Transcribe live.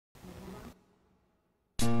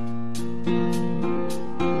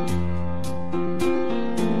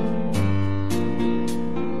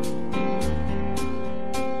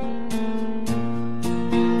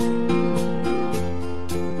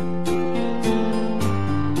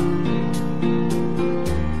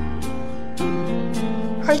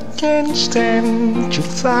can't stand to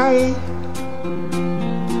fly.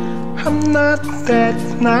 I'm not that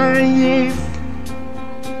naive.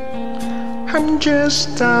 I'm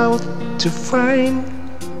just out to find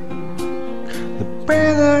the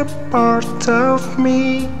better part of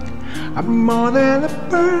me. I'm more than a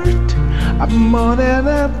bird, I'm more than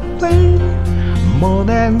a plane, I'm more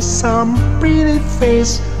than some pretty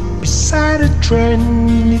face beside a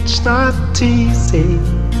train. It's not easy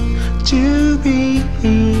to be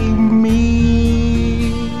me.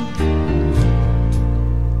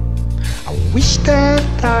 I wish that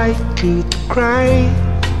I could cry,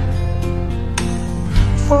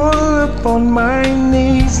 fall upon my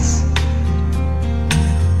knees,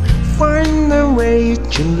 find a way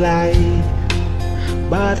to lie,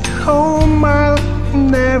 but home I'll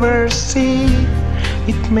never see.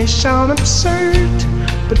 It may sound absurd,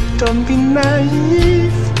 but don't be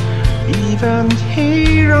naive. Even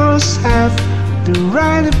heroes have the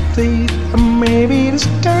right to bleed and maybe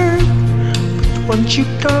disturb, but once you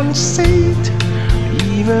concede,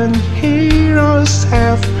 even heroes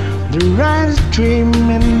have the right to dream,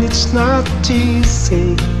 and it's not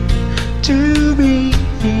easy to be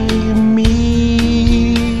me.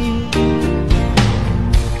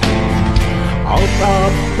 Out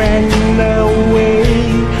up and away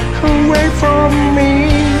from me.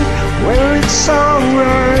 Well, it's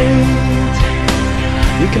alright.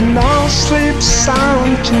 You can all sleep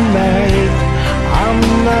sound tonight. I'm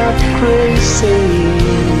not crazy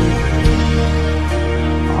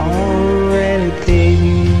or anything.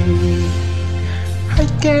 I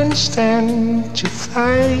can't stand to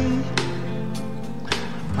fly.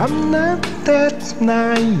 I'm not that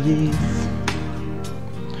naive.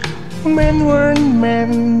 Men weren't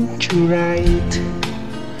meant to ride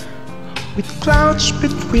with clouds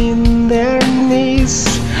between their knees.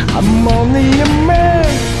 I'm only a man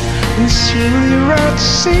in silly red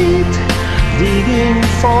seat, digging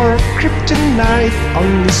for kryptonite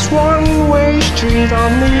on this one-way street.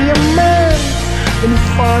 Only a man in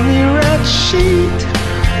funny red sheet,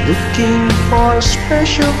 looking for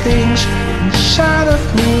special things inside of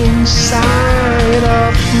me, inside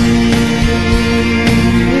of me,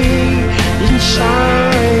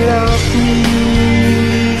 inside of me,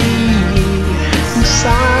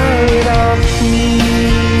 inside of me,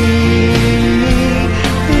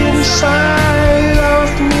 inside of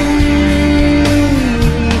me.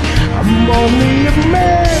 I'm only a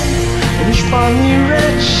man in this funny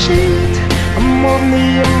red sheet. I'm only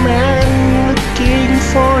a man looking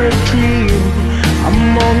for a dream.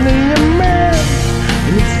 I'm only a man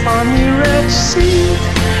in a funny red seat,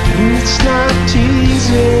 and it's not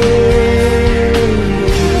easy.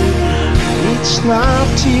 It's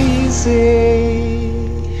not easy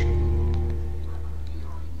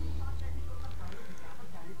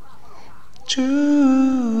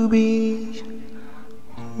to be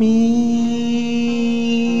me.